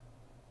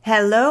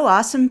Hello,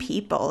 awesome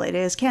people. It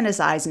is Candace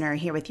Eisner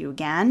here with you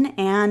again,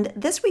 and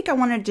this week I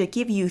wanted to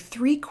give you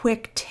 3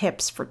 quick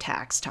tips for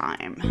tax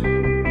time.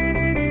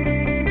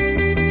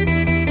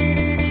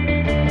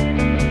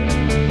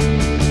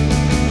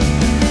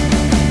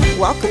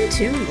 Welcome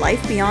to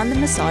Life Beyond the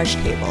Massage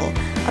Table,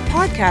 a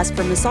podcast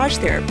for massage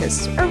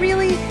therapists, or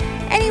really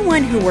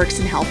anyone who works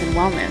in health and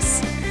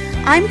wellness.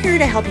 I'm here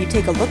to help you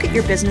take a look at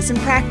your business and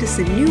practice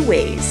in new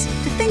ways,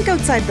 to think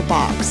outside the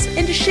box,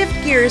 and to shift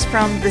gears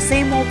from the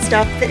same old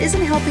stuff that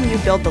isn't helping you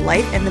build the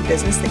life and the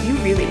business that you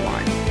really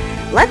want.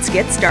 Let's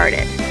get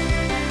started.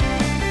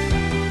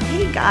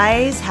 Hey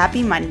guys,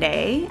 happy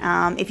Monday.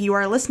 If you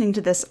are listening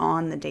to this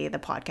on the day the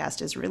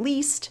podcast is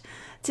released,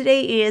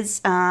 today is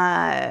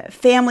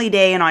Family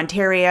Day in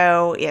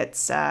Ontario.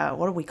 It's,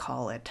 what do we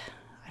call it?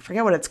 I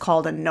forget what it's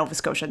called in Nova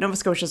Scotia. Nova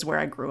Scotia is where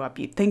I grew up.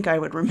 You'd think I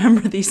would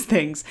remember these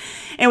things.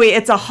 Anyway,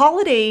 it's a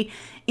holiday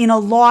in a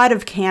lot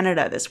of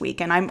Canada this week.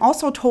 And I'm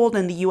also told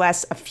in the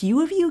US, a few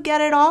of you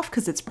get it off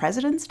because it's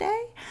President's Day.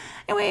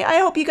 Anyway, I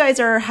hope you guys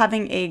are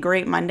having a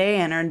great Monday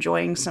and are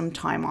enjoying some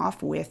time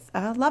off with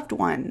loved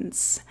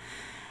ones.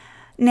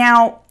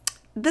 Now,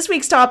 this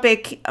week's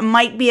topic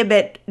might be a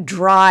bit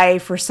dry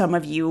for some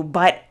of you,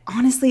 but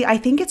honestly, I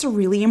think it's a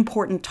really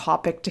important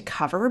topic to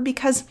cover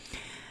because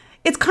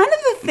it's kind of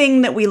the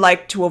thing that we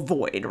like to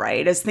avoid,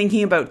 right? Is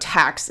thinking about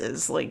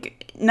taxes.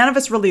 Like, none of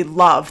us really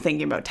love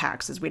thinking about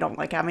taxes. We don't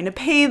like having to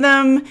pay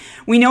them.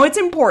 We know it's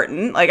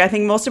important. Like, I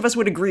think most of us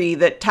would agree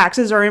that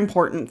taxes are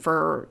important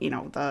for,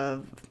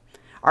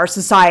 our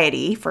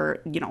society,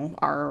 for,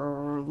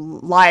 our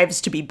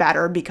lives to be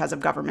better because of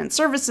government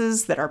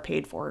services that are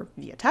paid for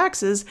via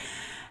taxes.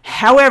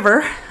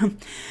 However,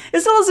 it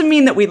still doesn't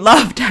mean that we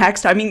love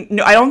tax time. I mean,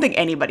 no, I don't think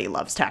anybody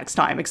loves tax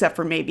time except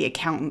for maybe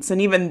accountants.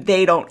 And even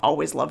they don't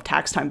always love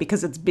tax time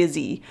because it's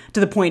busy to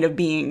the point of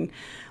being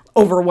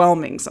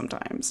overwhelming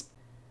sometimes.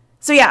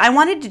 So yeah, I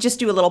wanted to just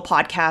do a little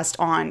podcast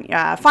on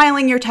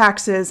filing your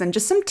taxes and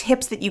just some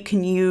tips that you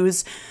can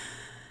use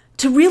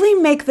to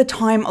really make the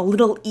time a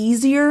little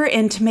easier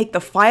and to make the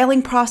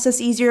filing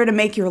process easier, to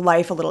make your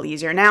life a little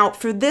easier. Now,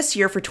 for this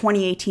year, for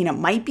 2018, it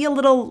might be a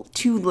little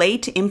too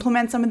late to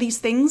implement some of these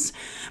things,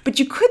 but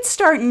you could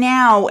start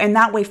now, and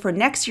that way for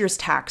next year's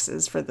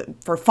taxes,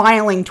 for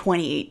filing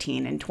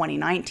 2018 and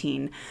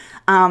 2019,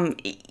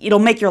 it'll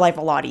make your life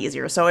a lot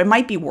easier. So it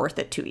might be worth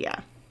it to you.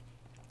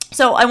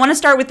 So I want to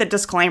start with the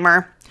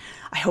disclaimer.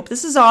 I hope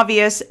this is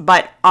obvious,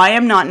 but I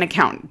am not an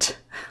accountant.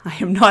 I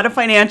am not a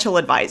financial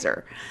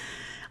advisor.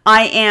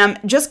 I am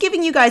just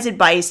giving you guys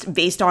advice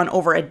based on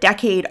over a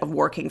decade of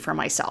working for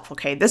myself,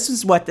 okay? This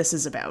is what this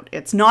is about.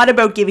 It's not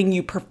about giving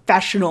you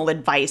professional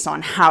advice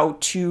on how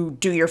to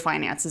do your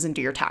finances and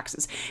do your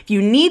taxes. If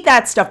you need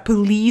that stuff,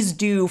 please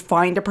do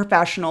find a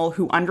professional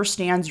who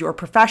understands your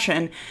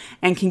profession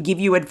and can give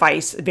you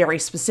advice very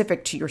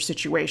specific to your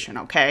situation,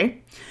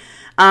 okay?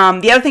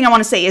 The other thing I want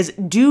to say is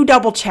do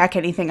double check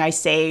anything I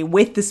say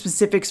with the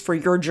specifics for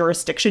your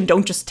jurisdiction.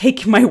 Don't just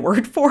take my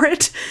word for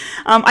it.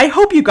 I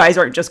hope you guys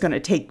aren't just going to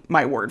take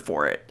my word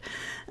for it.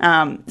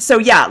 So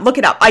yeah, look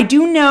it up. I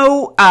do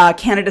know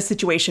Canada's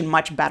situation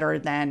much better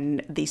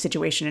than the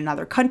situation in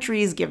other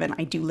countries, given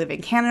I do live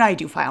in Canada. I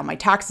do file my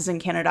taxes in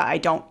Canada. I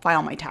don't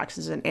file my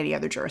taxes in any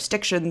other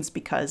jurisdictions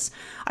because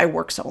I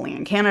work solely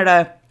in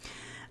Canada.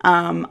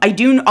 I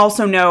do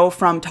also know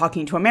from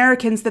talking to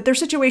Americans that their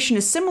situation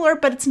is similar,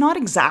 but it's not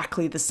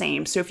exactly the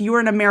same. So if you are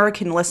an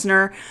American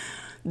listener,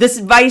 this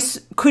advice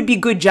could be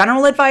good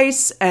general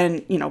advice,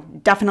 and,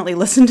 definitely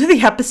listen to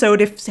the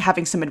episode if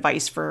having some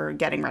advice for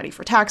getting ready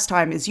for tax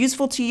time is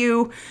useful to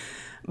you.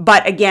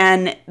 But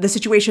again, the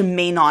situation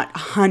may not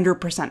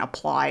 100%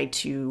 apply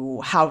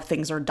to how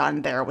things are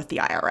done there with the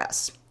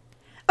IRS.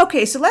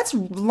 Okay, so let's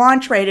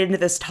launch right into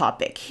this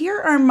topic.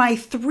 Here are my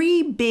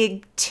 3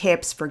 big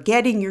tips for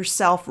getting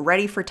yourself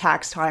ready for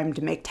tax time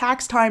to make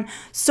tax time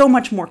so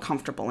much more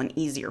comfortable and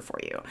easier for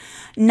you.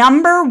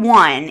 Number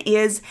 1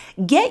 is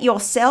get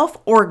yourself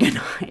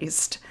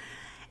organized.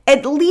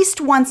 At least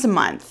once a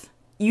month,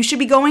 you should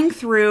be going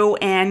through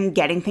and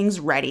getting things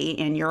ready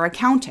in your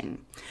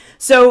accounting.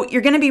 So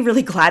you're going to be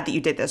really glad that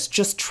you did this.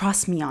 Just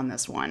trust me on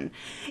this one.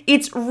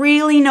 It's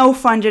really no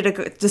fun to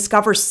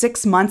discover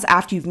 6 months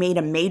after you've made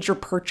a major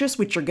purchase,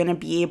 which you're going to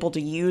be able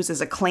to use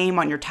as a claim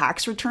on your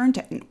tax return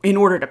in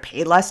order to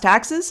pay less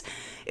taxes.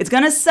 It's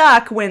going to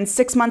suck when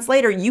 6 months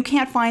later you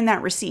can't find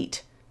that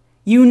receipt.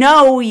 You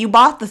know you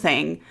bought the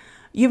thing.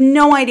 You have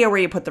no idea where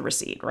you put the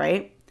receipt,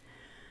 right?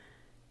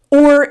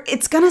 Or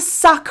it's going to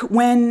suck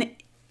when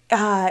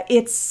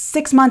it's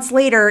 6 months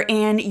later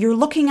and you're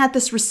looking at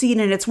this receipt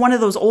and it's one of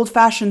those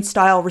old-fashioned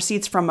style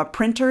receipts from a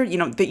printer,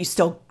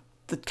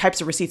 the types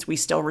of receipts we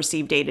still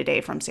receive day to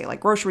day from, say, like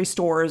grocery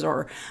stores,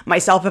 or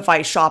myself if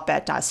I shop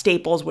at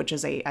Staples, which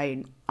is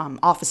a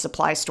office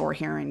supply store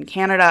here in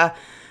Canada.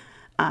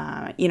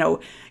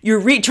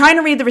 you're trying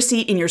to read the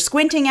receipt and you're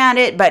squinting at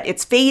it, but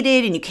it's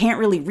faded and you can't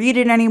really read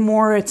it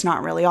anymore. It's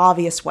not really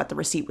obvious what the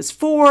receipt was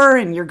for.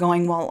 And you're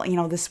going, well,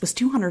 this was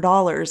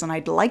 $200 and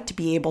I'd like to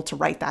be able to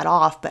write that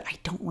off, but I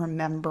don't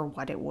remember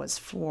what it was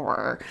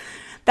for.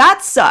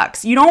 That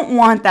sucks. You don't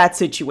want that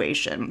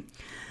situation.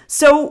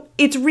 So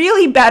it's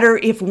really better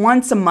if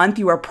once a month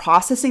you are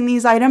processing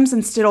these items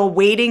instead of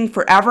waiting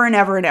forever and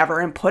ever and ever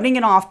and putting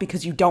it off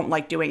because you don't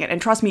like doing it.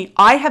 And trust me,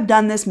 I have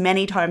done this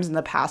many times in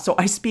the past, so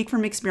I speak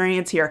from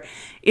experience here.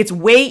 It's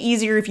way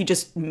easier if you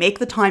just make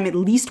the time at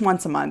least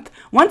once a month.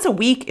 Once a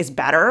week is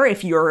better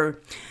if you're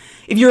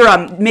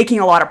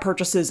making a lot of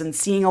purchases and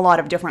seeing a lot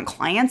of different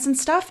clients and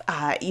stuff.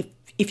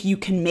 If you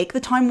can make the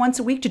time once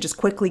a week to just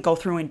quickly go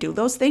through and do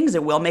those things,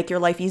 it will make your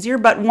life easier.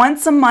 But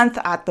once a month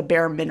at the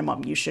bare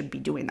minimum, you should be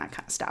doing that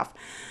kind of stuff.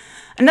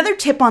 Another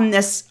tip on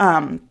this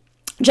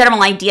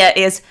general idea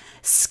is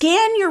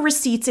scan your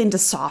receipts into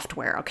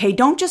software, okay?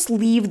 Don't just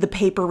leave the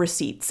paper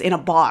receipts in a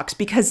box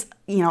because,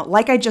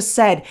 like I just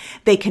said,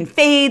 they can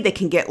fade, they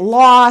can get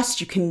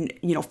lost, you can,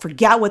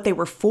 forget what they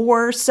were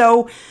for.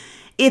 So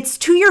it's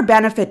to your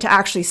benefit to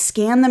actually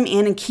scan them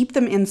in and keep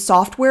them in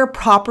software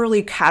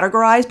properly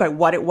categorized by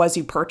what it was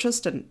you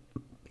purchased and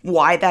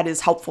why that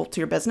is helpful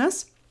to your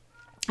business.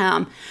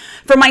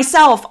 For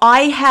myself,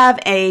 I have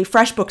a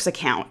FreshBooks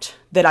account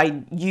that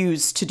I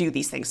use to do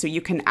these things. So you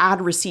can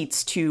add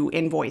receipts to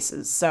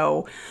invoices.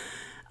 So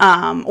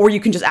or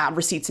you can just add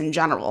receipts in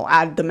general,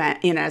 add them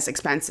in as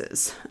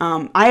expenses.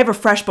 I have a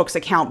FreshBooks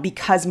account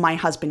because my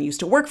husband used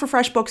to work for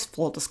FreshBooks,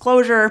 full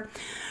disclosure.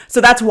 So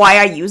that's why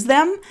I use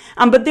them.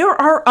 But there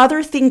are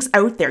other things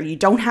out there. You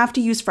don't have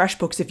to use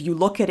FreshBooks if you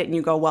look at it and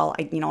you go, well,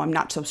 I'm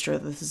not so sure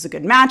this is a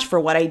good match for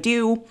what I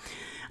do.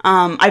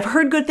 I've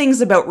heard good things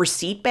about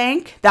Receipt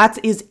Bank.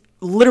 That is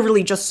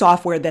literally just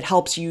software that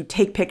helps you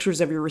take pictures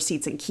of your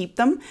receipts and keep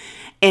them.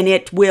 And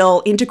it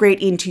will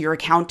integrate into your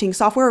accounting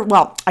software.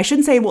 Well, I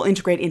shouldn't say it will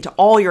integrate into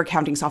all your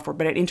accounting software,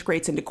 but it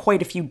integrates into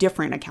quite a few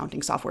different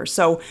accounting software.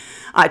 So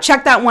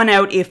check that one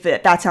out if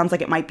that sounds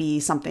like it might be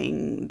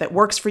something that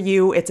works for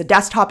you. It's a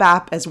desktop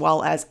app as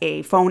well as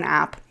a phone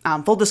app.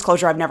 Full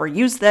disclosure, I've never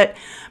used it,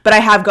 but I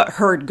have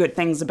heard good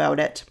things about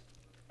it.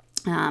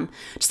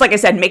 Just like I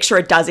said, make sure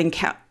it does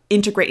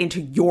integrate into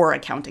your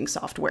accounting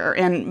software.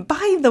 And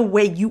by the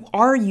way, you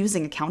are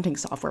using accounting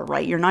software,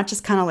 right? You're not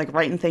just kind of like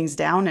writing things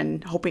down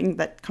and hoping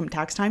that come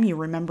tax time, you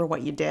remember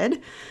what you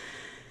did.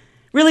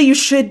 Really, you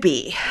should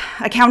be.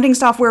 Accounting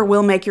software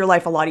will make your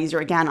life a lot easier.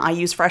 Again, I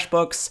use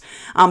FreshBooks.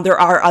 There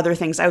are other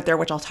things out there,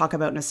 which I'll talk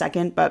about in a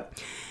second, but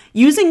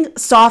using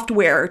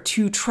software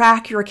to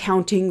track your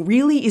accounting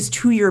really is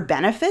to your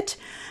benefit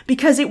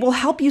because it will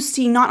help you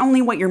see not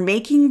only what you're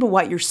making, but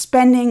what you're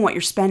spending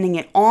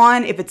it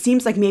on. If it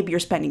seems like maybe you're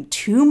spending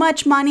too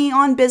much money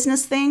on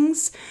business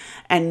things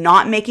and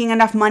not making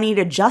enough money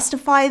to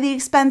justify the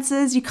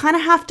expenses, you kind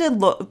of have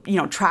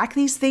to track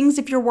these things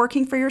if you're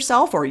working for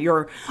yourself or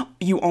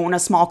you own a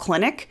small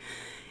clinic.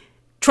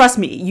 Trust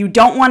me, you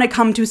don't want to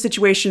come to a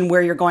situation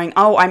where you're going,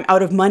 oh, I'm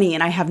out of money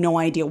and I have no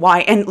idea why.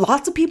 And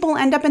lots of people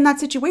end up in that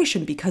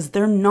situation because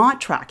they're not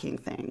tracking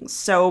things.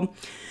 So,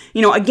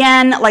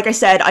 again, like I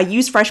said, I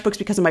use FreshBooks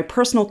because of my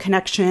personal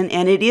connection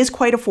and it is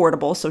quite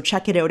affordable. So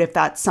check it out if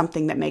that's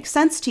something that makes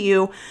sense to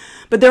you.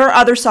 But there are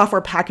other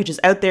software packages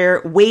out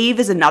there. Wave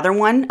is another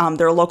one.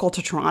 They're local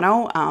to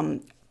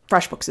Toronto.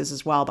 FreshBooks is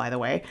as well, by the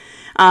way.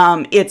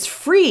 It's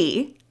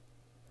free.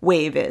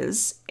 Wave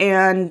is.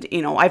 And,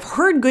 I've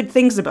heard good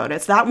things about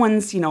it. So that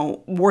one's,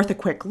 worth a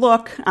quick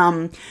look.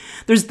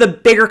 There's the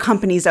bigger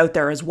companies out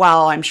there as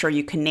well. I'm sure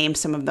you can name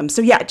some of them.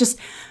 So yeah, just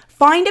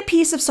find a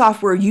piece of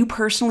software you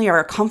personally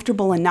are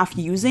comfortable enough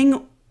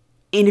using.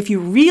 And if you're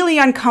really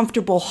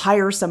uncomfortable,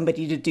 hire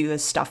somebody to do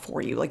this stuff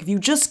for you. Like if you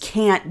just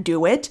can't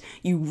do it,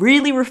 you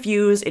really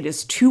refuse, it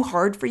is too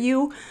hard for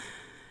you.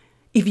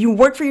 If you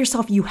work for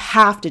yourself, you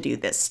have to do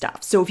this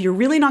stuff. So if you're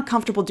really not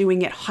comfortable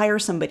doing it, hire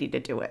somebody to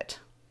do it.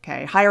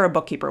 Okay, hire a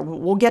bookkeeper.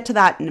 We'll get to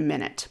that in a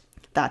minute.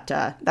 That's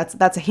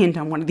a hint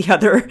on one of the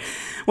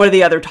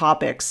other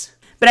topics.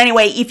 But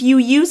anyway, if you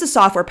use a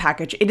software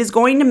package, it is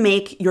going to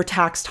make your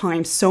tax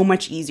time so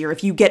much easier.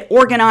 If you get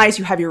organized,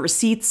 you have your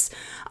receipts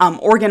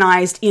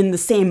organized in the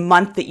same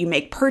month that you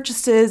make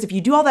purchases. If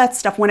you do all that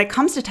stuff, when it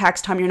comes to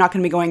tax time, you're not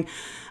going to be going,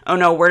 oh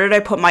no, where did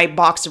I put my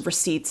box of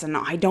receipts? And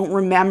I don't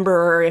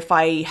remember if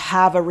I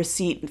have a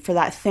receipt for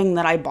that thing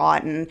that I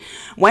bought. And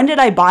when did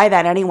I buy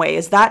that anyway?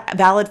 Is that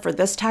valid for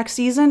this tax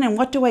season? And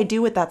what do I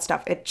do with that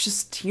stuff?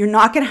 You're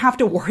not going to have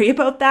to worry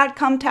about that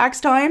come tax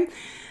time.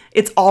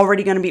 It's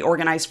already going to be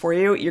organized for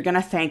you. You're going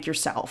to thank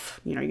yourself.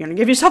 You're going to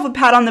give yourself a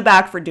pat on the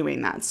back for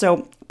doing that.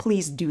 So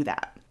please do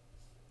that.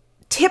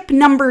 Tip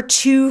number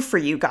 2 for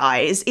you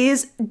guys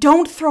is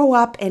don't throw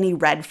up any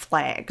red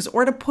flags,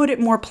 or to put it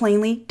more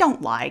plainly,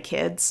 don't lie,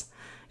 kids.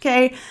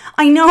 Okay,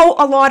 I know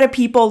a lot of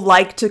people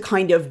like to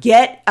kind of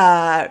get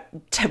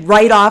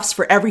write-offs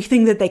for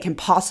everything that they can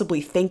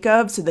possibly think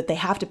of so that they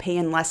have to pay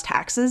in less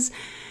taxes.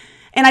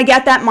 And I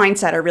get that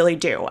mindset, I really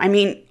do. I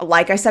mean,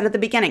 like I said at the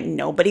beginning,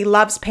 nobody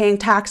loves paying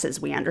taxes.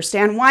 We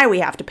understand why we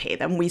have to pay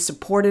them. We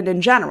support it in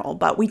general,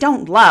 but we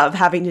don't love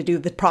having to do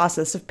the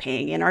process of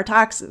paying in our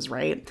taxes,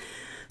 right?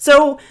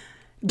 So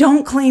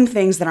don't claim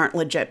things that aren't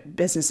legit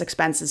business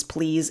expenses,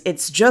 please.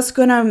 It's just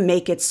gonna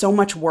make it so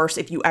much worse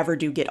if you ever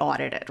do get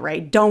audited,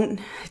 right? Don't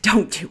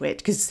do it,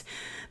 because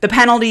the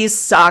penalties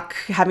suck.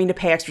 Having to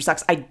pay extra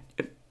sucks.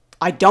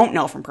 I don't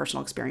know from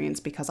personal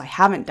experience because I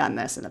haven't done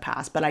this in the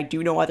past, but I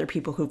do know other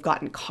people who've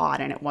gotten caught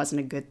and it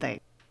wasn't a good thing.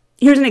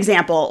 Here's an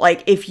example.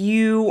 Like if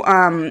you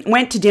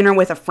went to dinner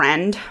with a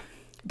friend,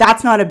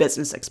 that's not a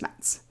business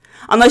expense.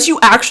 Unless you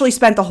actually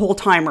spent the whole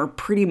time or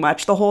pretty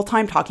much the whole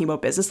time talking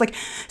about business. Like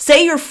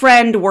say your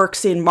friend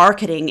works in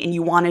marketing and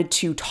you wanted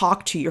to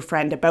talk to your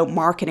friend about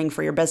marketing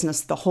for your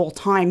business the whole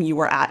time you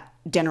were at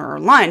dinner or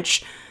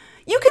lunch,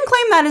 you can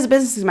claim that as a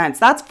business expense.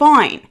 That's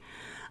fine.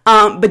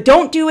 But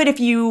don't do it if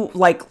you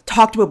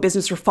talked about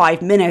business for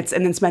 5 minutes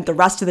and then spent the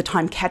rest of the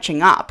time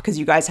catching up because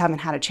you guys haven't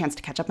had a chance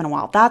to catch up in a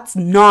while. That's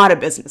not a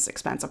business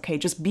expense, okay?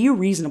 Just be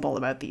reasonable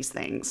about these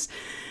things.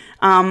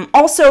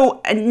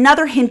 Also,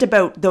 another hint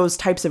about those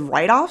types of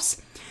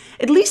write-offs.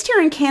 At least here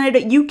in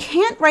Canada, you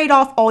can't write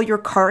off all your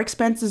car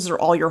expenses or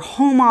all your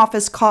home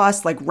office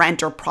costs like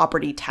rent or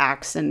property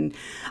tax and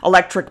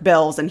electric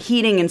bills and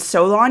heating and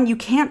so on. You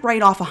can't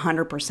write off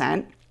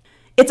 100%.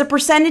 It's a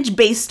percentage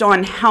based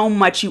on how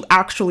much you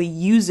actually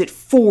use it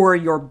for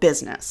your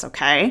business,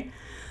 okay?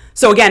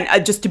 So again,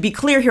 just to be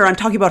clear here, I'm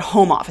talking about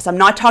home office. I'm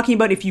not talking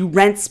about if you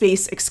rent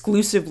space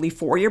exclusively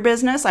for your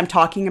business. I'm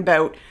talking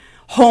about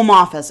home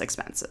office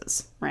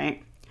expenses,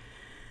 right?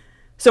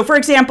 So for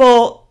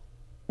example,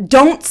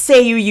 don't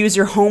say you use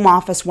your home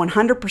office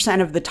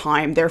 100% of the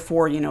time.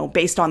 Therefore,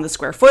 based on the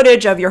square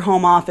footage of your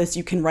home office,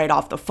 you can write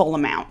off the full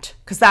amount,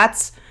 because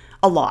that's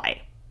a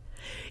lie.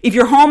 If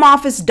your home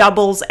office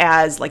doubles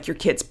as your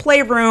kid's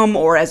playroom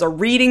or as a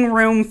reading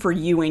room for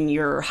you and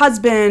your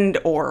husband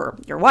or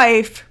your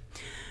wife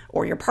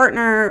or your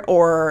partner,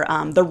 or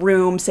the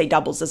room, say,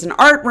 doubles as an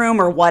art room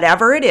or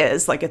whatever it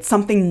is, it's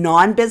something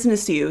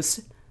non-business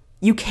use,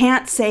 you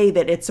can't say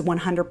that it's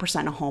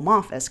 100% a home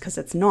office because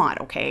it's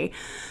not, okay?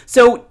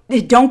 So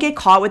don't get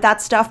caught with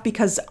that stuff,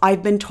 because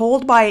I've been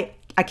told by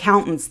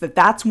accountants that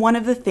that's one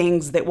of the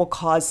things that will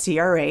cause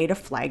CRA to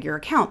flag your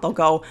account. They'll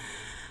go,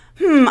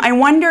 I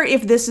wonder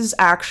if this is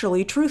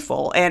actually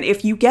truthful. And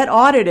if you get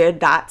audited,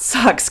 that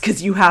sucks,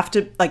 because you have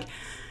to,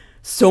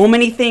 so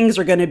many things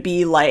are going to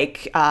be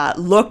looked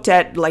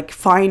at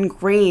fine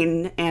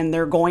grain, and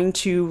they're going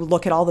to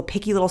look at all the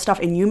picky little stuff,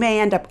 and you may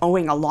end up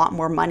owing a lot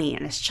more money,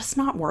 and it's just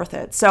not worth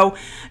it. So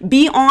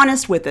be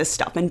honest with this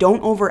stuff and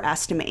don't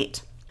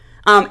overestimate.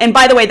 And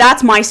by the way,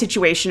 that's my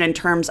situation in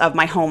terms of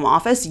my home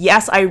office.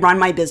 Yes, I run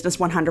my business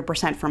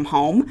 100% from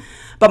home,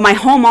 but my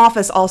home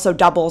office also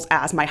doubles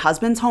as my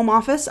husband's home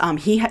office.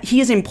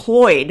 He is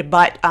employed,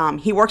 but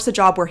he works a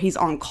job where he's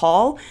on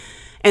call,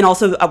 and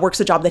also works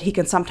a job that he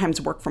can sometimes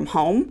work from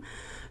home.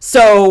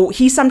 So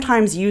he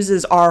sometimes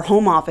uses our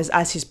home office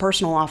as his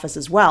personal office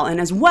as well. And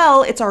as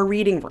well, it's our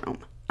reading room.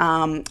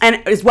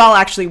 And as well,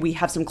 actually, we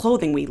have some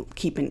clothing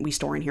we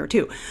store in here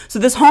too. So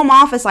this home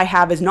office I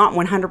have is not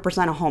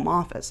 100% a home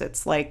office.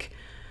 It's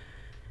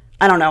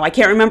I don't know. I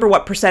can't remember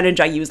what percentage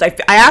I used. I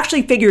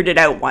actually figured it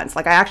out once.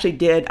 I actually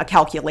did a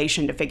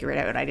calculation to figure it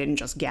out. I didn't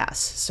just guess.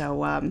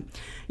 So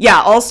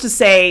also to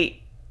say,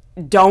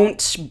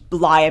 don't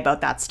lie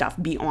about that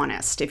stuff. Be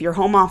honest. If your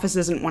home office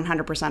isn't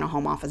 100% a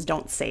home office,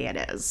 don't say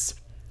it is.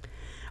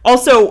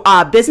 Also,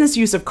 business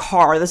use of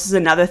car. This is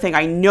another thing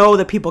I know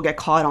that people get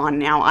caught on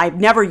now. I've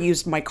never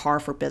used my car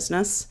for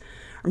business.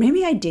 Or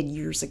maybe I did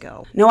years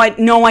ago. No,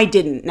 I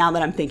didn't, now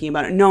that I'm thinking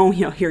about it. No,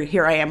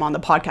 here I am on the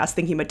podcast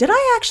thinking, but did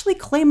I actually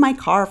claim my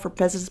car for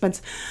business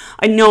expense?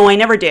 I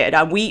never did.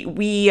 When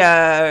we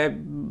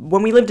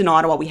lived in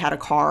Ottawa, we had a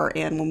car,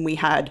 and when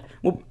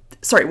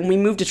we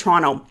moved to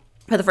Toronto,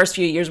 for the first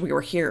few years we were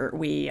here,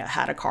 we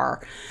had a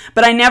car.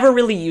 But I never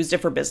really used it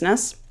for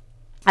business.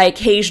 I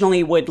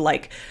occasionally would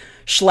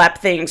schlep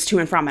things to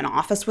and from an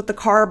office with the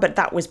car, but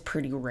that was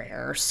pretty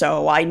rare.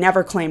 So I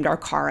never claimed our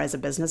car as a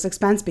business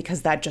expense,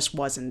 because that just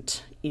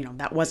wasn't,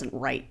 that wasn't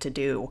right to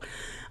do.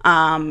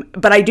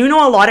 But I do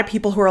know a lot of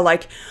people who are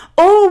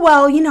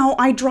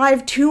I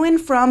drive to and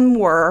from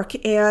work,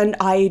 and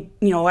I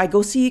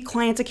go see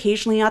clients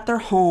occasionally at their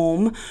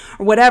home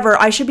or whatever.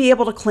 I should be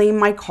able to claim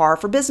my car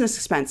for business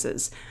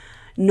expenses.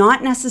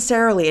 Not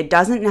necessarily. It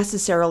doesn't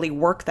necessarily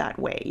work that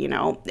way,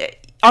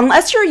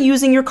 Unless you're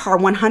using your car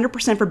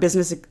 100% for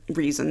business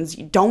reasons,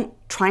 you don't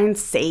try and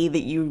say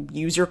that you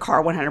use your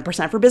car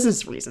 100% for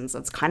business reasons.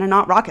 That's kind of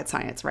not rocket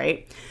science,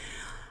 right?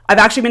 I've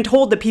actually been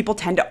told that people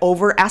tend to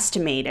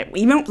overestimate it.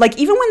 Even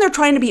when they're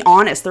trying to be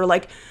honest, they're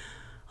like,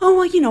 oh,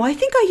 well, I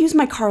think I use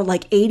my car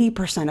like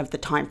 80% of the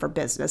time for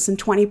business and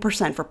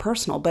 20% for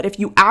personal. But if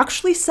you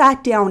actually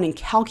sat down and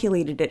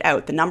calculated it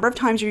out, the number of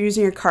times you're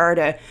using your car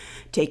to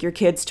take your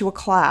kids to a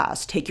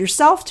class, take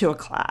yourself to a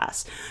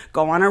class,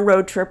 go on a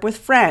road trip with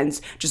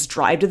friends, just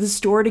drive to the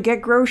store to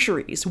get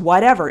groceries,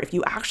 whatever. If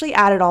you actually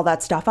added all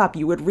that stuff up,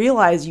 you would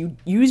realize you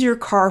use your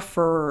car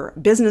for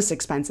business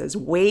expenses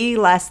way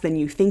less than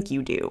you think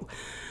you do.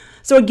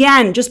 So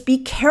again, just be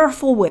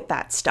careful with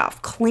that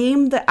stuff.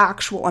 Claim the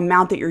actual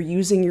amount that you're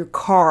using your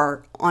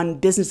car on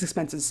business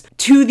expenses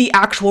to the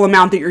actual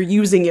amount that you're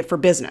using it for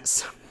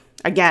business.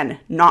 Again,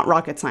 not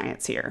rocket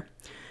science here.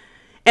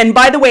 And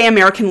by the way,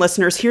 American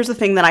listeners, here's the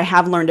thing that I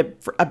have learned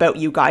about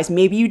you guys.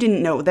 Maybe you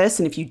didn't know this,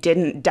 and if you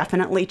didn't,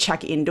 definitely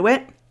check into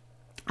it.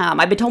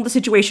 I've been told the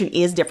situation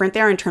is different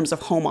there in terms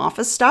of home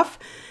office stuff.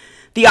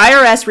 The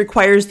IRS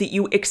requires that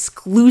you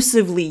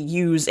exclusively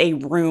use a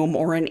room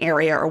or an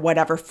area or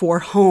whatever for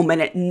home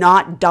and it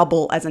not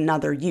double as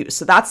another use.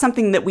 So that's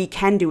something that we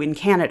can do in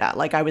Canada.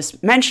 Like I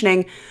was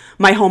mentioning,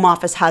 my home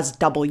office has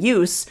double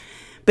use,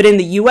 but in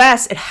the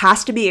US, it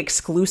has to be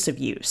exclusive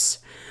use.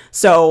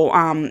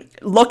 So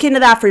look into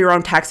that for your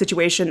own tax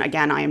situation.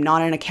 Again, I am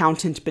not an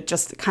accountant, but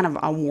just kind of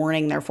a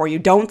warning there for you.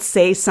 Don't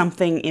say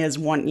something is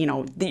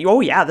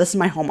oh yeah, this is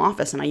my home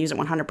office and I use it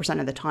 100%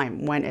 of the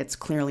time when it's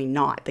clearly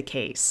not the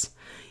case.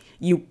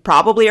 You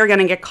probably are going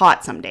to get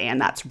caught someday,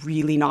 and that's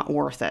really not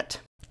worth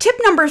it. Tip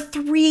number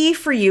 3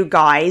 for you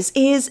guys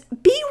is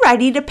be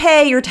ready to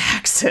pay your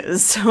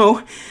taxes.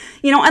 So,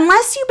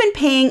 unless you've been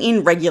paying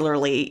in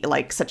regularly,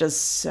 like such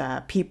as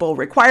people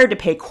required to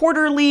pay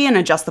quarterly and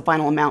adjust the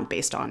final amount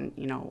based on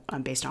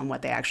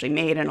what they actually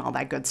made and all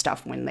that good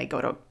stuff when they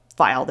go to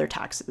file their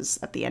taxes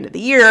at the end of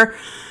the year,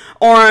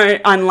 or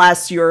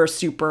unless you're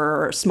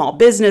super small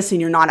business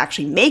and you're not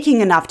actually making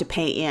enough to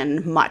pay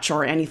in much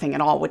or anything at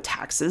all with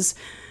taxes,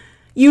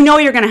 you're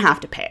going to have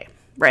to pay,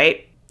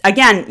 right?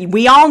 Again,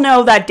 we all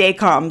know that day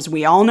comes.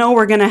 We all know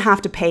we're going to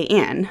have to pay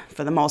in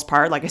for the most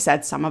part. Like I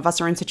said, some of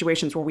us are in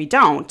situations where we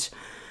don't.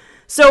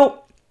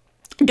 So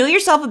do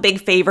yourself a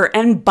big favor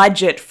and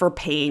budget for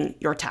paying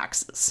your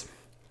taxes.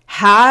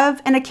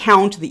 Have an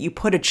account that you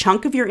put a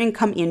chunk of your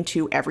income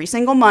into every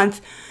single month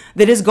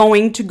that is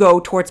going to go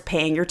towards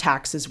paying your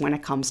taxes when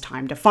it comes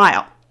time to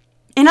file.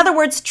 In other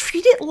words,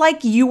 treat it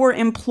like you were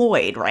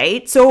employed,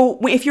 right? So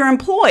if you're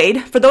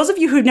employed, for those of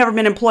you who've never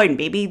been employed,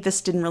 maybe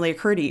this didn't really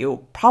occur to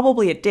you,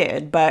 probably it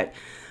did, but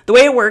the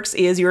way it works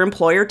is your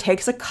employer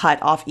takes a cut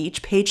off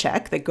each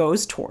paycheck that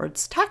goes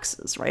towards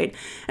taxes, right?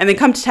 And then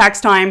come to tax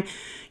time,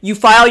 you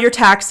file your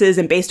taxes,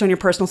 and based on your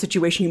personal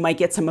situation, you might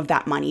get some of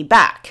that money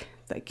back.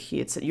 Like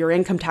it's your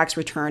income tax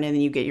return, and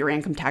then you get your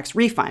income tax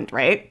refund,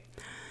 right?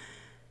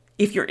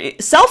 If you're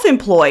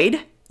self-employed,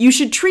 you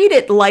should treat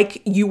it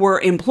like you were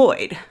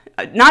employed.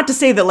 Not to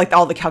say that like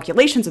all the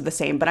calculations are the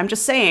same, but I'm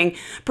just saying,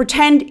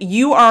 pretend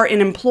you are an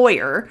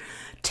employer,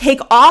 take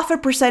off a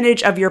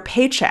percentage of your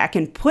paycheck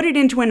and put it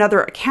into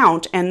another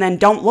account, and then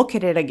don't look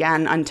at it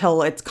again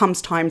until it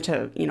comes time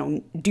to,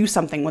 do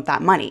something with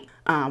that money.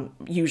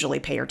 Usually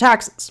pay your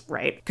taxes,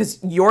 right? Because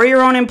you're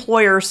your own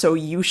employer, so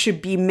you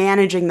should be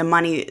managing the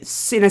money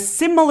in a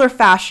similar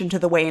fashion to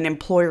the way an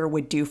employer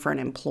would do for an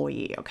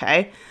employee,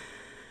 okay?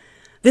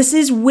 This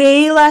is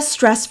way less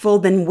stressful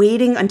than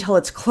waiting until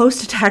it's close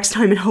to tax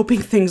time and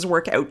hoping things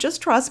work out.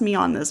 Just trust me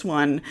on this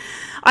one.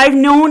 I've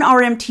known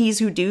RMTs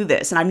who do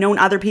this, and I've known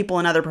other people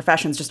in other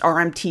professions. Just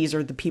RMTs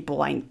are the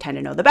people I tend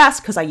to know the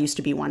best because I used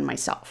to be one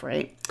myself,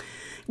 right?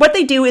 What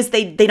they do is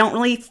they don't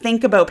really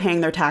think about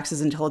paying their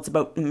taxes until it's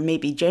about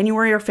maybe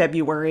January or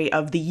February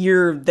of the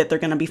year that they're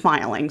going to be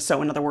filing.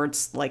 So in other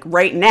words, like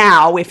right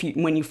now,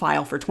 when you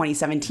file for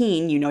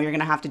 2017, you're going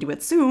to have to do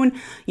it soon.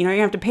 You're going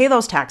to have to pay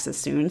those taxes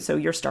soon. So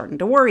you're starting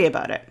to worry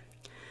about it.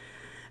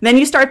 Then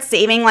you start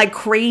saving like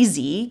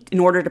crazy in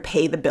order to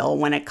pay the bill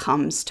when it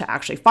comes to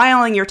actually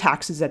filing your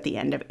taxes at the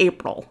end of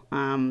April.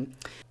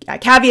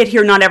 Caveat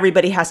here, not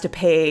everybody has to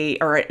pay,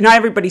 or not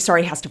everybody,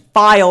 has to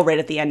file right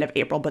at the end of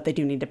April, but they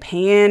do need to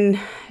pay in,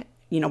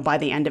 by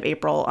the end of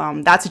April.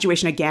 That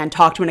situation, again,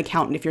 talk to an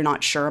accountant if you're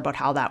not sure about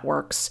how that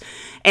works.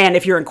 And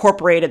if you're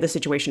incorporated, the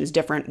situation is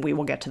different. We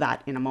will get to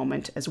that in a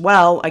moment as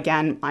well.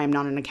 Again, I'm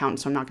not an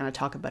accountant, so I'm not going to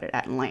talk about it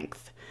at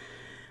length.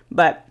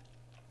 But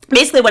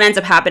basically what ends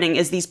up happening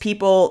is these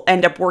people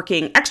end up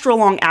working extra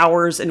long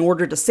hours in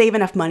order to save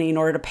enough money in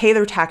order to pay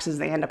their taxes.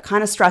 They end up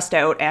kind of stressed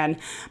out, and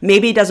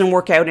maybe it doesn't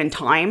work out in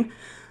time.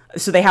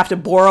 So they have to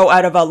borrow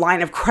out of a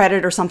line of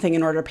credit or something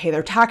in order to pay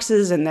their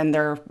taxes. And then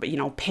they're,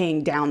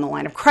 paying down the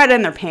line of credit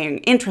and they're paying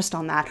interest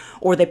on that,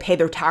 or they pay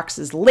their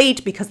taxes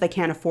late because they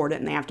can't afford it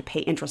and they have to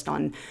pay interest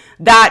on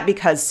that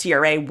because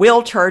CRA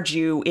will charge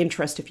you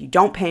interest if you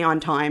don't pay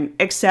on time,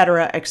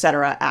 etc.,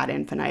 ad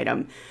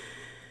infinitum.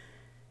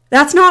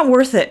 That's not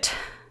worth it.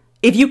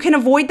 If you can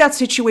avoid that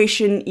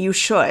situation, you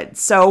should.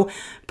 So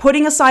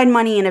putting aside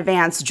money in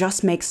advance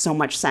just makes so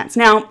much sense.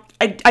 Now,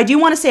 I do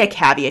want to say a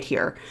caveat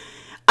here.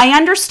 I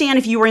understand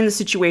if you were in the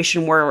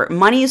situation where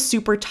money is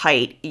super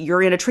tight,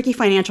 you're in a tricky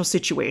financial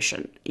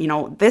situation.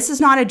 This is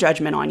not a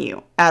judgment on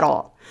you at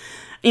all.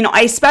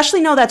 I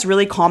especially know that's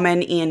really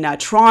common in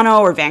Toronto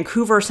or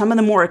Vancouver, some of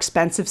the more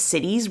expensive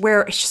cities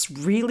where it's just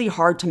really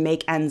hard to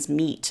make ends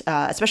meet,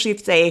 especially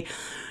if, say,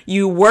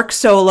 you work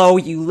solo,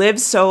 you live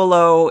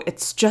solo.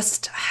 It's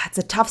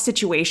a tough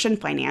situation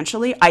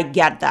financially. I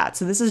get that.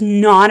 So this is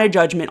not a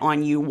judgment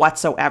on you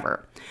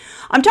whatsoever.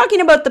 I'm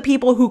talking about the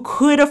people who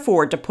could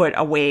afford to put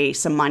away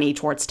some money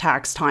towards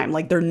tax time.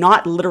 Like, they're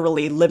not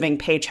literally living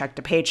paycheck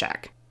to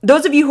paycheck.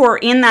 Those of you who are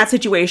in that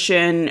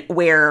situation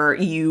where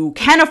you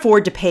can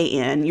afford to pay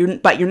in,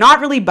 but you're not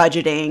really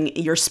budgeting,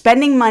 you're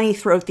spending money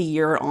throughout the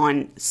year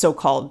on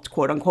so-called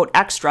quote-unquote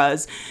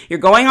extras, you're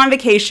going on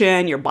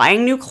vacation, you're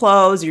buying new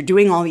clothes, you're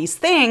doing all these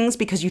things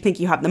because you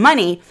think you have the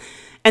money,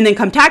 and then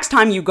come tax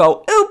time, you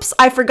go, oops,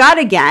 I forgot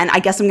again.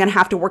 I guess I'm going to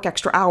have to work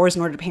extra hours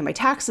in order to pay my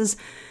taxes.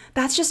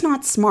 That's just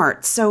not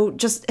smart. So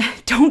just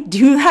don't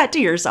do that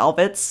to yourself.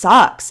 It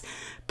sucks.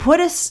 Put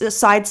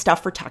aside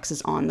stuff for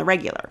taxes on the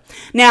regular.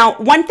 Now,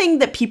 one thing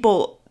that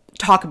people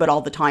talk about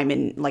all the time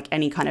in like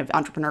any kind of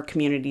entrepreneur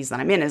communities that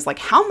I'm in is like,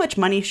 how much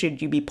money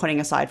should you be putting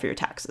aside for your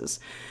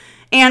taxes?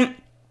 And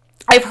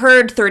I've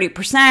heard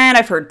 30%,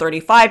 I've heard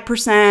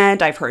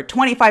 35%, I've heard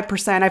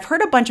 25%, I've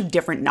heard a bunch of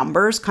different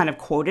numbers kind of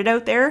quoted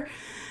out there.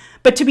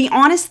 But to be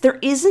honest, there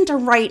isn't a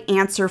right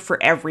answer for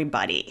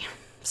everybody.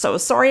 So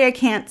sorry, I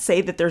can't say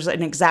that there's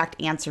an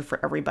exact answer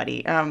for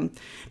everybody.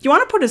 If you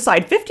want to put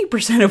aside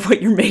 50% of what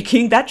you're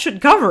making, that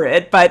should cover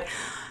it. But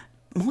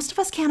most of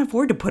us can't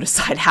afford to put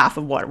aside half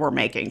of what we're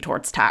making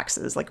towards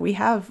taxes. Like we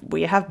have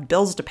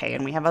bills to pay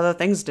and we have other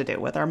things to do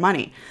with our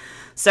money.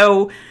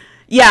 So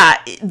yeah,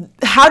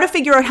 how to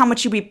figure out how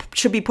much you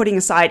should be putting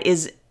aside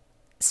is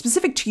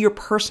specific to your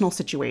personal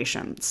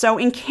situation. So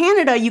in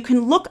Canada, you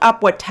can look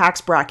up what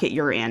tax bracket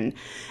you're in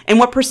and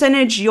what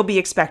percentage you'll be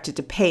expected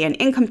to pay in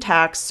income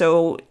tax.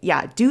 So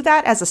yeah, do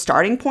that as a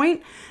starting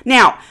point.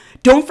 Now,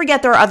 don't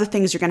forget there are other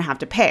things you're going to have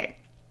to pay.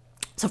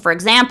 So for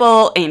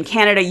example, in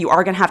Canada, you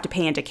are going to have to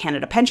pay into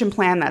Canada Pension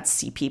Plan.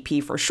 That's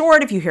CPP for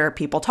short. If you hear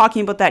people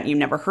talking about that and you've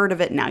never heard of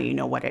it, now you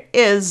know what it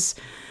is.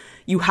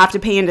 You have to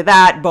pay into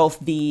that, both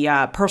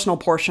the personal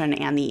portion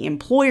and the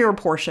employer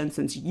portion,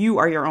 since you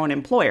are your own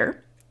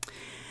employer.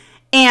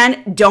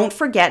 And don't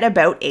forget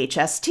about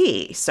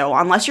HST. So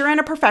unless you're in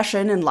a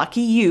profession, and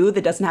lucky you,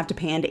 that doesn't have to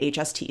pay into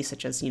HST,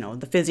 such as, the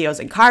physios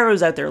and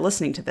chiros out there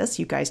listening to this,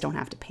 you guys don't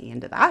have to pay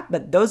into that.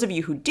 But those of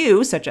you who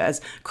do, such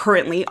as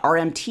currently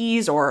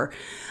RMTs or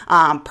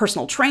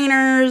personal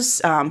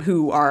trainers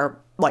who are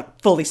like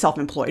fully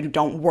self-employed, who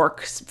don't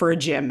work for a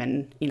gym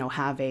and,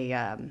 have a...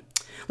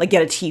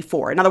 get a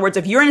T4. In other words,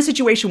 if you're in a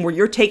situation where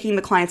you're taking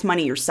the client's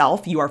money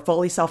yourself, you are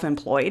fully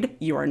self-employed,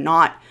 you are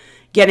not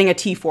getting a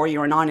T4, you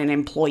are not an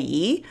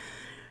employee,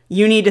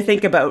 you need to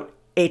think about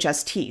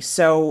HST.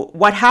 So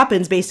what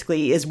happens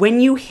basically is when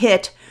you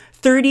hit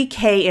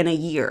 30K in a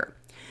year,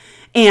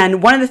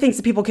 and one of the things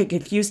that people get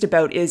confused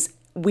about is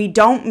we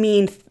don't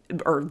mean,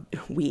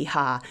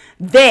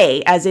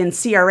 they, as in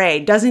CRA,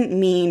 doesn't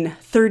mean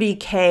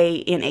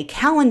 30K in a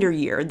calendar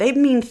year. They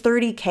mean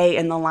 30K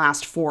in the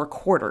last 4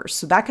 quarters.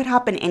 So that could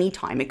happen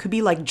anytime. It could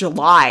be like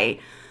July,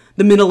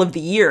 the middle of the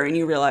year, and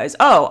you realize,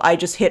 oh, I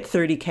just hit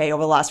 30K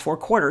over the last 4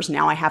 quarters.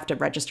 Now I have to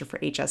register for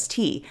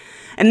HST.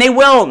 And they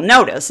will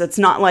notice. It's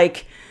not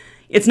like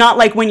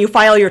when you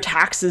file your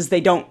taxes, they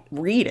don't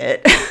read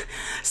it.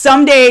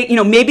 Someday,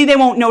 maybe they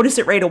won't notice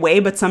it right away,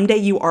 but someday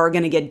you are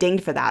going to get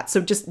dinged for that.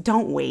 So just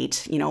don't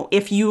wait.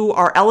 If you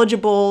are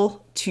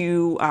eligible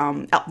to,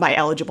 by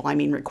eligible, I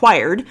mean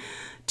required,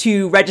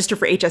 to register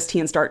for HST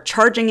and start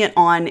charging it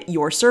on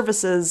your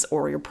services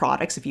or your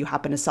products, if you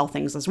happen to sell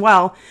things as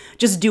well,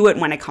 just do it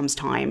when it comes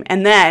time.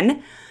 And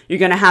then you're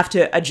going to have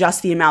to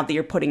adjust the amount that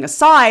you're putting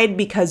aside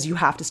because you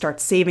have to start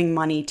saving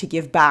money to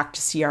give back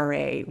to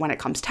CRA when it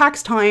comes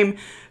tax time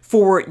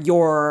for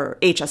your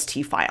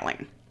HST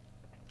filing.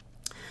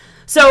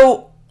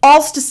 So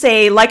all to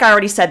say, like I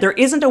already said, there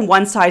isn't a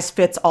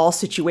one-size-fits-all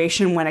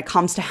situation when it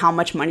comes to how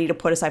much money to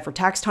put aside for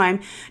tax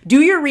time.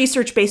 Do your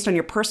research based on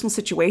your personal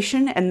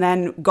situation and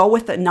then go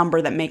with a number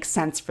that makes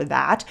sense for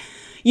that.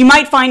 You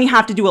might find you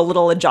have to do a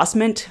little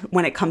adjustment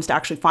when it comes to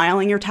actually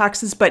filing your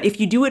taxes, but if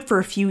you do it for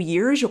a few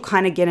years, you'll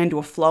kind of get into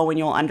a flow and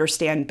you'll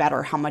understand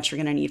better how much you're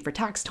going to need for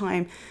tax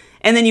time,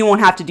 and then you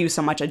won't have to do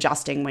so much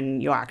adjusting when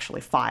you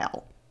actually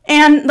file.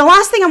 And the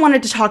last thing I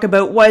wanted to talk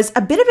about was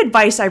a bit of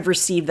advice I've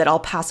received that I'll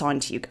pass on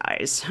to you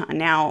guys.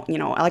 Now,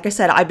 like I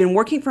said, I've been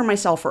working for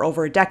myself for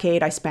over a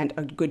decade. I spent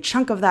a good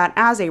chunk of that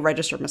as a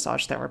registered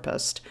massage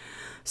therapist.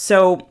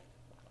 So,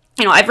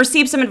 I've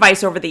received some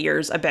advice over the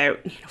years about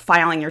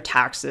filing your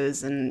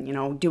taxes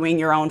and, doing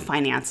your own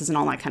finances and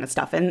all that kind of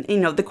stuff. And,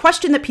 the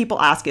question that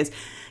people ask is,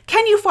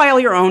 can you file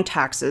your own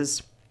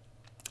taxes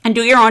and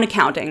do your own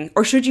accounting,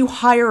 or should you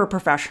hire a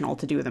professional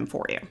to do them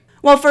for you?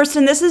 Well, first,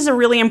 and this is a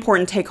really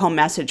important take-home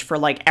message for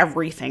like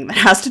everything that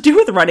has to do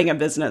with running a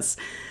business.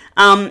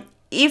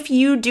 If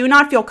you do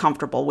not feel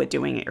comfortable with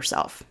doing it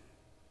yourself,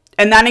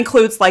 and that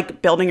includes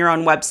like building your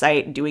own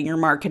website, doing your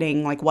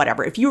marketing, like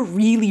whatever. If you're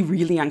really,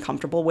 really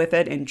uncomfortable with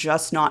it and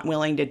just not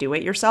willing to do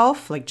it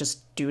yourself, like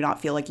just do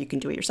not feel like you can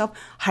do it yourself,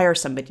 hire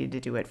somebody to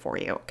do it for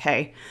you,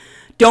 okay?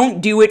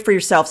 Don't do it for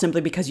yourself simply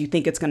because you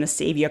think it's going to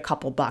save you a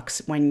couple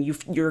bucks when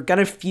you're going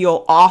to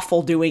feel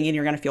awful doing it, and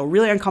you're going to feel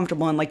really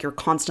uncomfortable and like you're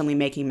constantly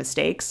making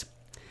mistakes.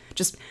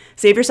 Just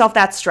save yourself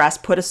that stress,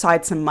 put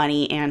aside some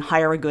money, and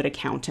hire a good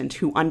accountant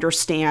who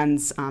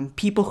understands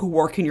people who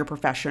work in your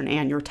profession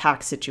and your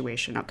tax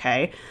situation,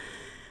 okay?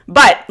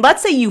 But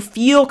let's say you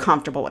feel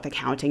comfortable with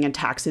accounting and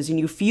taxes and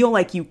you feel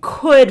like you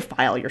could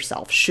file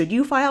yourself. Should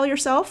you file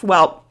yourself?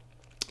 Well,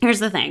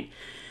 here's the thing.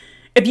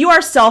 If you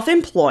are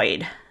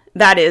self-employed,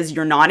 that is,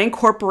 you're not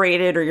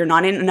incorporated or you're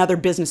not in another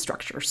business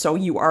structure, so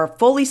you are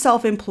fully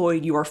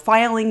self-employed, you are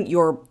filing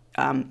your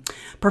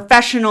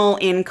professional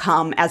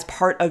income as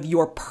part of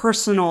your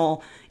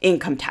personal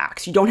income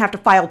tax. You don't have to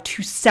file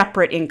two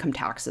separate income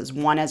taxes,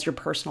 one as your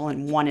personal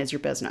and one as your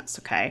business,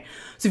 okay?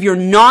 So if you're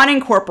not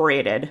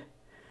incorporated,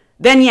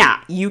 then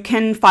yeah, you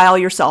can file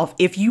yourself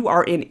if you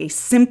are in a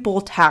simple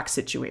tax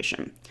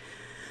situation.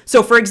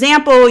 So for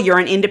example, you're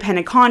an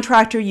independent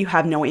contractor, you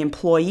have no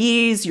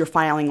employees, you're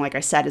filing, like I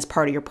said, as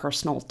part of your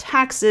personal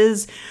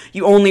taxes,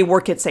 you only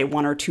work at, say,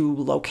 1 or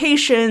 2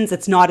 locations,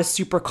 it's not a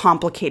super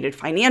complicated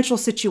financial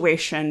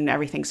situation,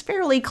 everything's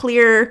fairly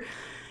clear.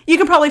 You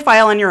can probably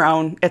file on your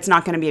own. It's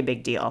not going to be a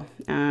big deal.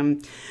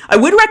 I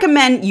would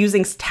recommend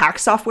using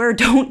tax software.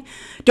 Don't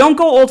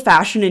go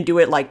old-fashioned and do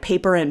it like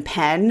paper and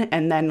pen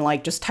and then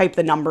like just type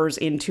the numbers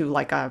into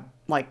like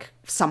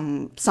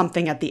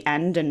something at the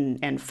end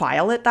and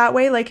file it that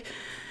way.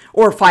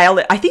 Or file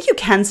it. I think you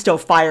can still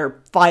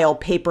file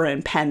paper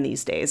and pen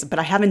these days, but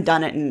I haven't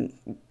done it in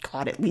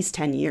at least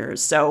 10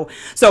 years. So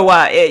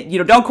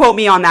don't quote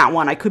me on that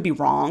one. I could be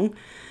wrong,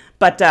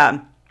 but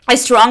I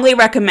strongly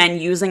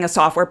recommend using a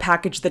software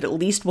package that at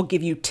least will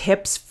give you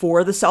tips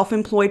for the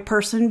self-employed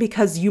person,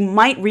 because you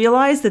might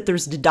realize that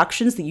there's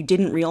deductions that you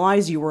didn't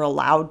realize you were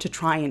allowed to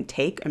try and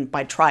take. And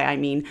by try, I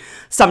mean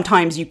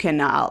sometimes you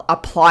can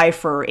apply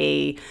for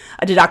a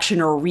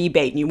deduction or a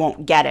rebate and you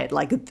won't get it.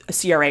 Like a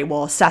CRA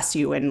will assess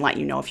you and let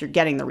you know if you're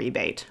getting the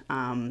rebate.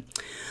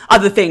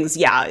 Other things,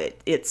 yeah,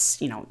 it's,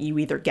 you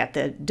either get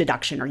the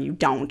deduction or you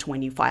don't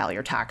when you file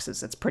your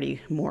taxes. It's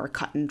pretty more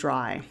cut and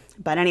dry.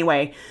 But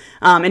anyway,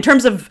 in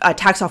terms of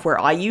tax software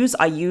I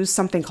use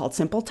something called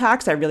Simple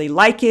Tax. I really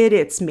like it.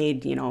 It's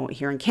made,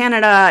 here in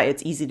Canada.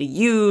 It's easy to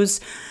use.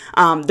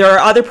 There are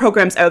other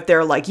programs out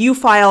there like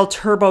UFile,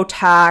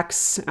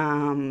 TurboTax.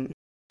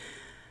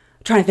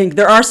 Trying to think,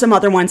 there are some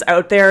other ones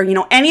out there.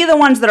 Any of the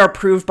ones that are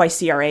approved by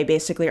CRA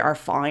basically are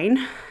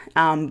fine.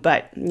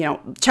 But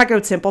check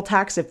out Simple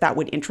Tax if that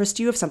would interest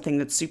you. If something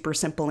that's super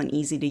simple and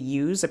easy to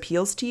use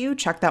appeals to you,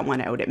 check that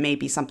one out. It may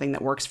be something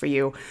that works for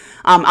you.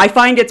 I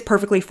find it's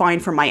perfectly fine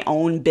for my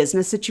own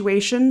business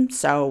situation.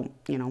 So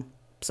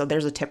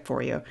there's a tip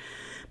for you.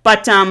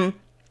 But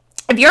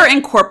if you're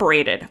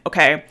incorporated,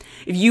 okay,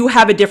 if you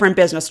have a different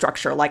business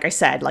structure, like I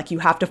said, like you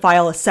have to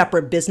file a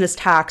separate business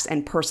tax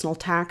and personal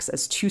tax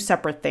as two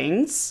separate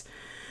things,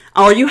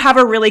 or you have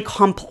a really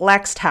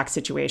complex tax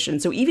situation.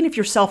 So even if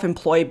you're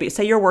self-employed, but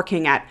say you're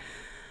working at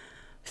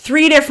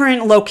 3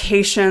 different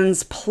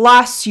locations,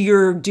 plus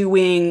you're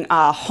doing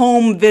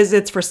home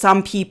visits for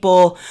some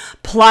people,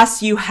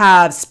 plus you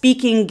have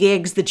speaking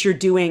gigs that you're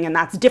doing, and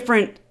that's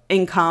different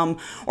income,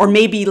 or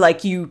maybe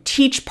like you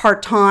teach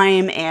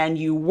part-time and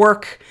you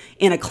work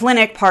in a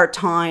clinic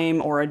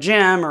part-time, or a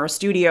gym or a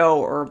studio,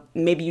 or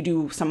maybe you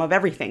do some of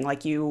everything,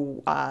 like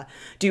you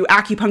do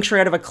acupuncture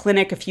out of a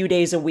clinic a few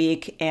days a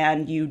week,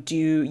 and you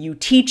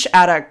teach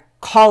at a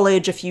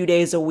college a few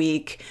days a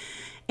week,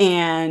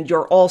 and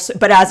you're also,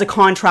 but as a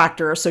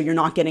contractor, so you're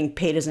not getting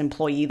paid as an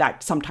employee.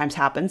 That sometimes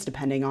happens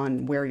depending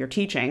on where you're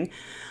teaching.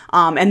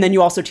 And then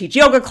you also teach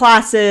yoga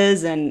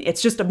classes, and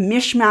it's just a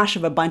mishmash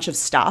of a bunch of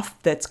stuff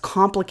that's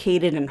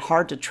complicated and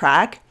hard to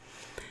track.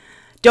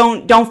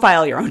 Don't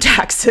file your own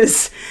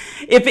taxes.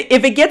 If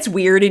it gets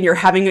weird and you're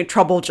having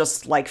trouble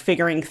just like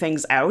figuring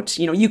things out,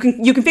 you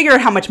can figure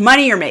out how much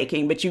money you're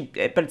making, but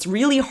it's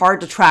really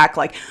hard to track.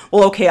 Like,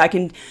 well, okay, I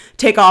can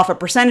take off a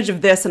percentage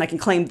of this and I can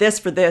claim this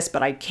for this,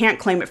 but I can't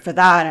claim it for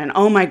that. And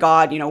oh my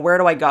God, where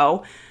do I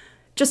go?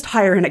 Just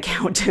hire an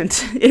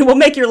accountant. It will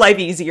make your life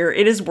easier.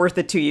 It is worth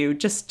it to you.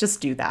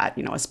 Just do that,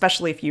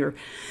 especially if you're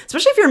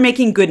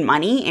making good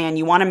money and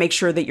you want to make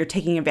sure that you're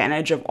taking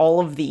advantage of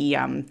all of the,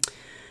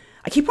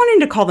 I keep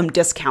wanting to call them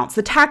discounts,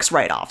 the tax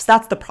write-offs.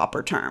 That's the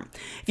proper term.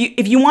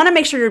 If you want to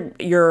make sure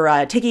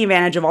you're taking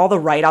advantage of all the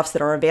write-offs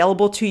that are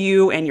available to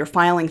you and you're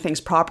filing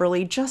things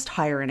properly, just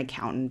hire an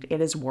accountant.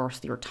 It is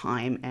worth your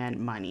time and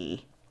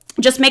money.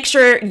 Just make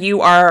sure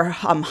you are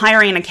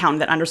hiring an accountant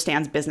that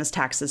understands business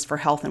taxes for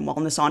health and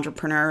wellness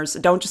entrepreneurs.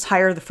 Don't just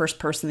hire the first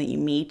person that you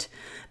meet.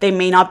 They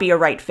may not be a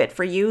right fit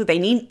for you. They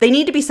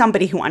need to be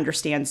somebody who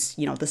understands,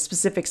 the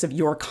specifics of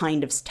your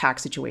kind of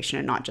tax situation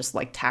and not just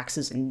like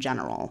taxes in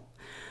general.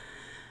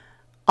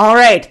 All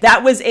right,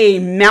 that was a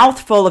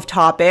mouthful of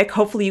topic.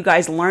 Hopefully you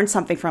guys learned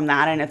something from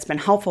that and it's been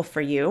helpful for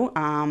you.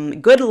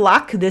 Good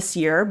luck this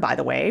year, by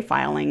the way,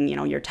 filing,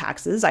 your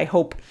taxes. I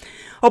hope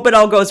Hope it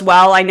all goes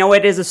well. I know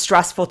it is a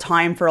stressful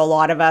time for a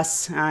lot of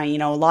us. A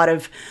lot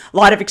of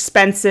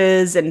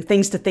expenses and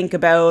things to think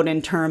about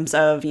in terms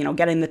of,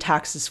 getting the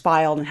taxes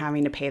filed and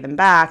having to pay them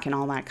back and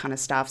all that kind of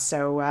stuff.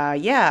 So,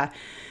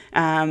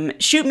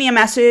 shoot me a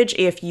message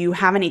if you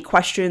have any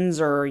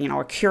questions or,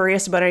 are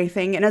curious about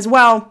anything. And as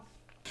well,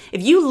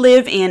 if you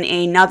live in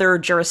another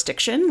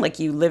jurisdiction, like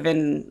you live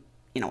in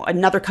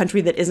another country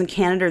that isn't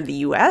Canada or the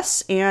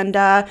US, and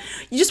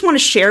you just want to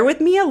share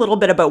with me a little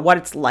bit about what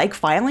it's like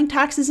filing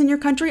taxes in your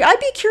country, I'd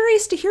be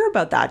curious to hear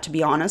about that, to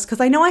be honest, because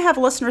I know I have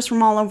listeners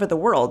from all over the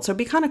world, so it'd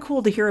be kind of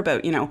cool to hear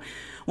about,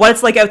 what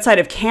it's like outside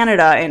of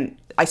Canada. And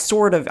I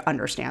sort of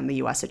understand the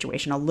US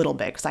situation a little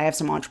bit because I have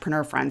some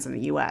entrepreneur friends in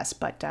the US,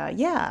 but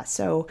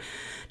so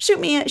shoot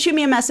me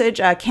a message,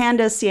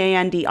 Candice,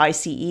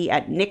 CANDICE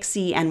at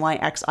nixie.ca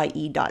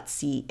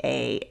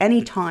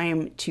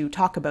anytime to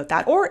talk about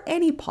that or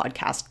any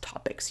podcast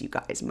topics you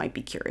guys might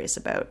be curious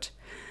about.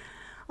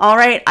 All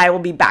right, I will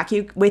be back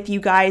with you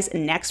guys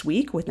next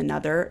week with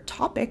another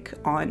topic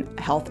on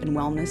health and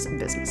wellness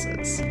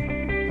businesses.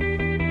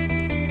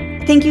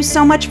 Thank you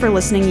so much for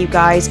listening, you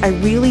guys. I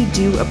really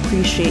do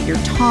appreciate your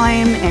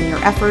time and your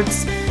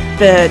efforts.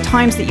 The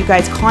times that you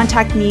guys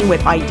contact me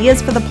with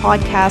ideas for the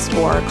podcast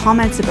or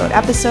comments about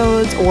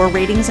episodes or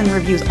ratings and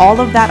reviews,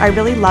 all of that, I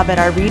really love it.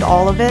 I read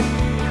all of it.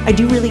 I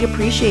do really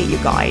appreciate you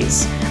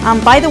guys.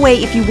 By the way,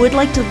 if you would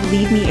like to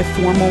leave me a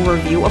formal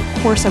review, of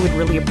course I would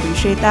really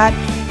appreciate that.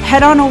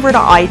 Head on over to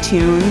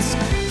iTunes,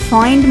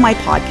 find my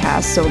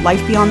podcast, so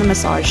Life Beyond the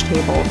Massage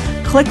Table,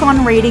 click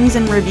on ratings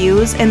and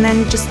reviews, and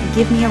then just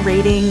give me a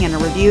rating and a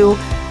review.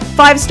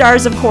 5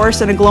 stars, of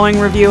course, and a glowing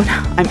review.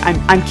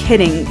 I'm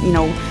kidding,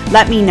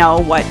 let me know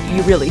what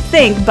you really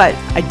think, but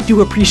I do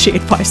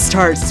appreciate 5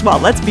 stars as well.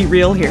 Let's be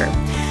real here.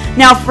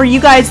 Now, for you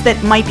guys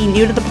that might be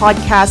new to the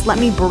podcast, let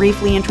me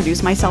briefly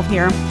introduce myself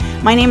here.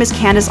 My name is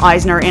Candice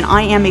Eisner, and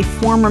I am a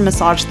former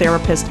massage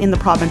therapist in the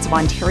province of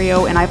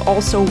Ontario, and I've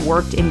also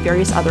worked in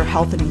various other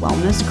health and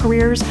wellness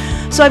careers,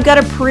 so I've got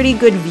a pretty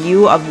good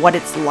view of what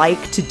it's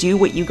like to do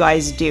what you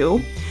guys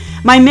do.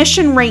 My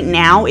mission right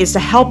now is to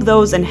help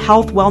those in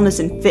health,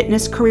 wellness, and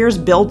fitness careers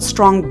build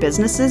strong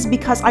businesses,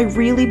 because I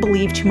really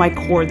believe to my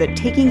core that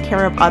taking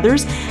care of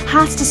others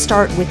has to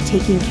start with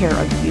taking care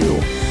of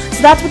you.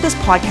 So that's what this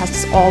podcast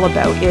is all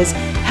about, is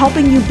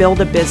helping you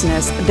build a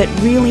business that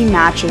really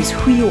matches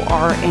who you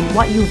are and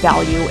what you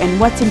value and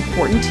what's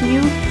important to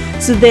you,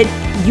 so that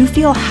you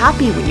feel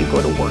happy when you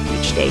go to work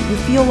each day. You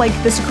feel like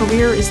this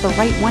career is the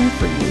right one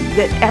for you,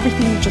 that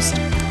everything just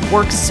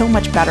works so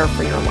much better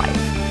for your life.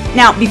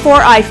 Now, before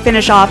I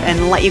finish off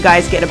and let you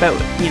guys go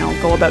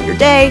about your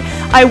day,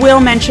 I will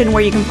mention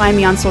where you can find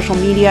me on social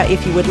media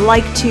if you would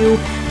like to.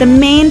 The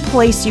main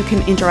place you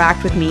can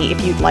interact with me if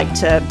you'd like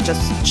to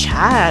just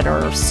chat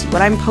or see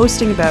what I'm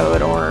posting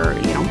about, or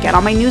get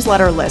on my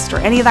newsletter list or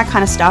any of that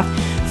kind of stuff,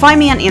 find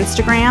me on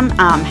Instagram.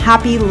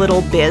 Happy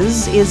Little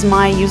Biz is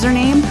my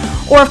username.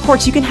 Or of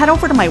course, you can head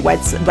over to my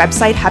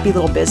website,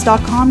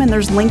 happylittlebiz.com, and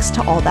there's links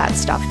to all that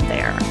stuff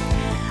there.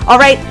 All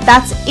right,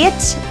 that's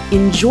it.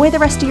 Enjoy the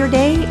rest of your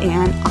day,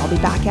 and I'll be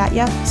back at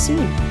you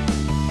soon.